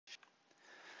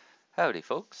Howdy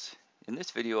folks. In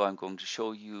this video I'm going to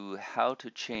show you how to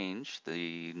change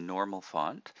the normal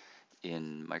font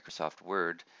in Microsoft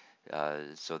Word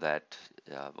so that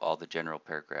all the general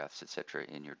paragraphs, etc.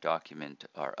 in your document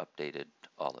are updated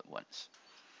all at once.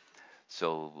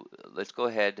 So let's go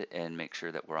ahead and make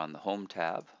sure that we're on the Home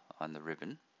tab on the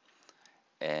ribbon.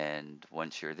 And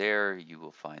once you're there, you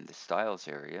will find the Styles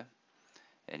area.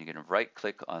 And you're going to right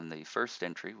click on the first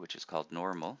entry, which is called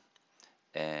Normal,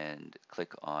 and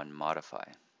click on Modify.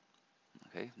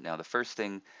 Okay, now the first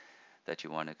thing that you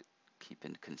want to keep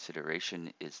in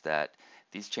consideration is that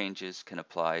these changes can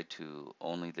apply to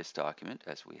only this document,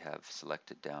 as we have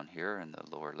selected down here in the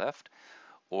lower left,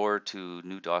 or to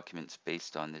new documents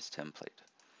based on this template.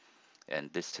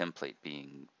 And this template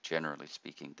being, generally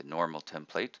speaking, the normal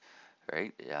template,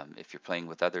 right? If you're playing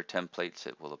with other templates,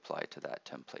 it will apply to that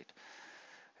template.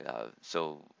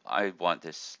 So I want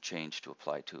this change to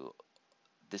apply to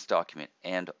this document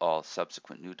and all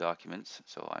subsequent new documents.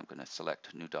 So I'm going to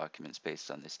select new documents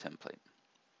based on this template.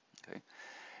 Okay.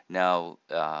 Now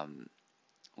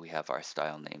we have our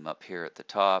style name up here at the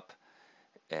top,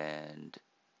 and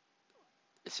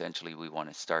essentially we want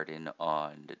to start in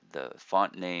on the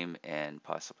font name and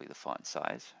possibly the font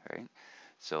size, right?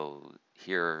 So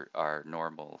here our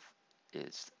normal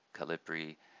is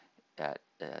Calibri at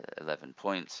 11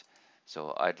 points.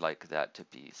 So I'd like that to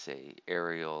be, say,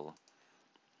 Arial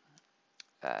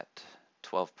at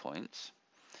 12 points.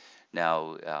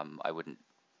 Now, I wouldn't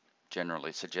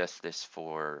generally suggest this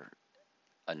for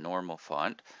a normal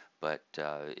font, but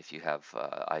if you have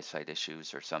eyesight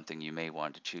issues or something, you may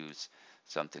want to choose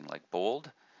something like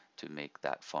bold to make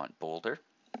that font bolder,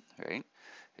 right?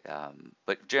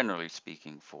 But generally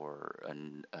speaking, for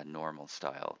a normal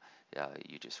style,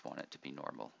 you just want it to be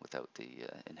normal without the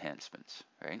enhancements,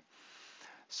 right?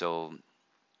 So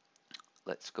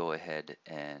let's go ahead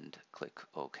and click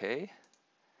OK,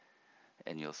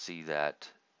 and you'll see that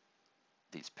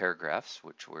these paragraphs,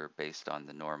 which were based on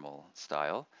the normal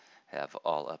style, have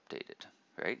all updated,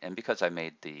 right? And because I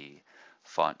made the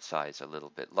font size a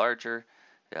little bit larger,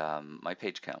 my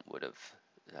page count would have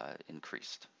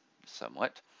increased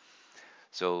somewhat.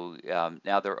 So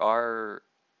now there are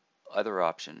other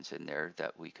options in there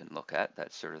that we can look at.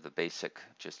 That's sort of the basic,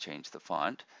 just change the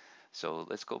font. So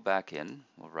let's go back in,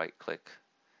 we'll right click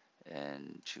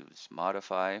and choose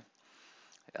modify.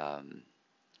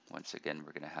 Once again,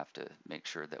 we're going to have to make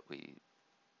sure that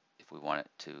if we want it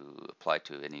to apply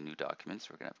to any new documents,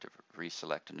 we're going to have to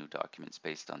reselect a new documents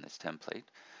based on this template.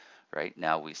 Right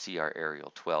now we see our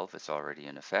Arial 12 is already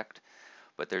in effect,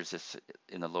 but there's this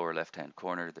in the lower left hand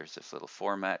corner, there's this little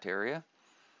format area.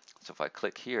 So if I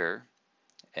click here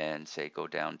and say go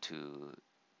down to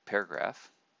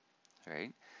paragraph,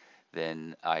 right,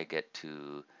 then I get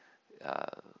to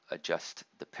adjust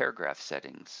the paragraph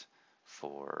settings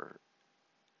for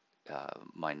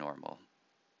my normal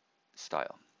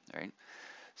style, right?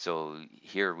 So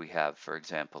here we have, for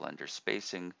example, under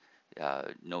spacing,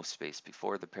 no space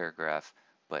before the paragraph,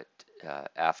 but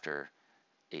after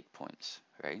 8 points,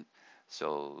 right?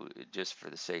 So just for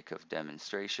the sake of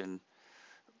demonstration,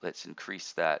 let's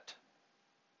increase that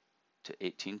to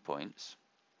 18 points,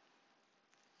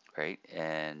 right?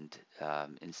 And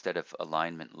instead of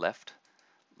alignment left,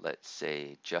 let's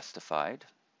say justified,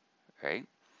 right?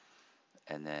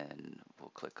 And then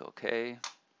we'll click OK,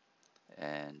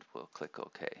 and we'll click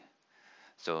OK.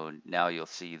 So now you'll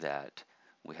see that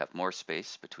we have more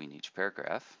space between each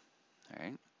paragraph,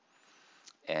 right?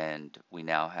 And we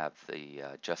now have the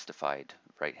justified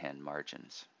right-hand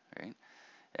margins, right?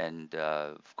 And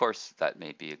of course, that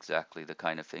may be exactly the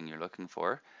kind of thing you're looking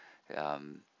for.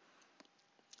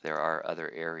 There are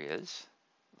other areas.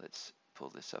 Let's pull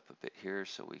this up a bit here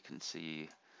so we can see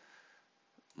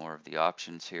more of the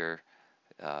options here.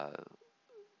 So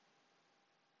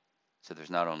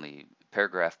there's not only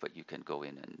paragraph, but you can go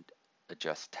in and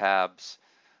adjust tabs,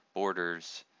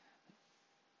 borders,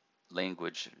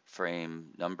 language,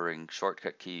 frame, numbering,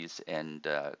 shortcut keys, and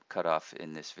cut off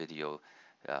in this video,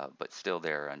 but still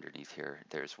there underneath here,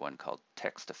 there's one called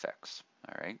text effects,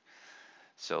 all right?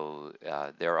 So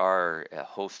there are a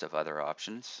host of other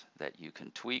options that you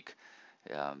can tweak.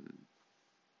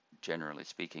 Generally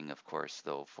speaking, of course,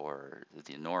 though, for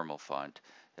the normal font,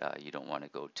 you don't want to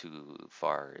go too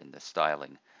far in the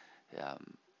styling.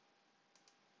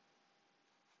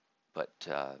 But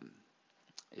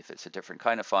if it's a different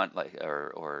kind of font, like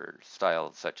or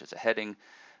style such as a heading,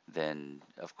 then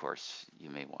of course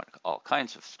you may want all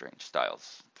kinds of strange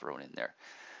styles thrown in there.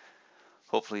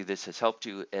 Hopefully this has helped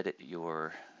you edit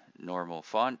your normal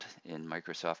font in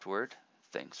Microsoft Word.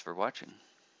 Thanks for watching.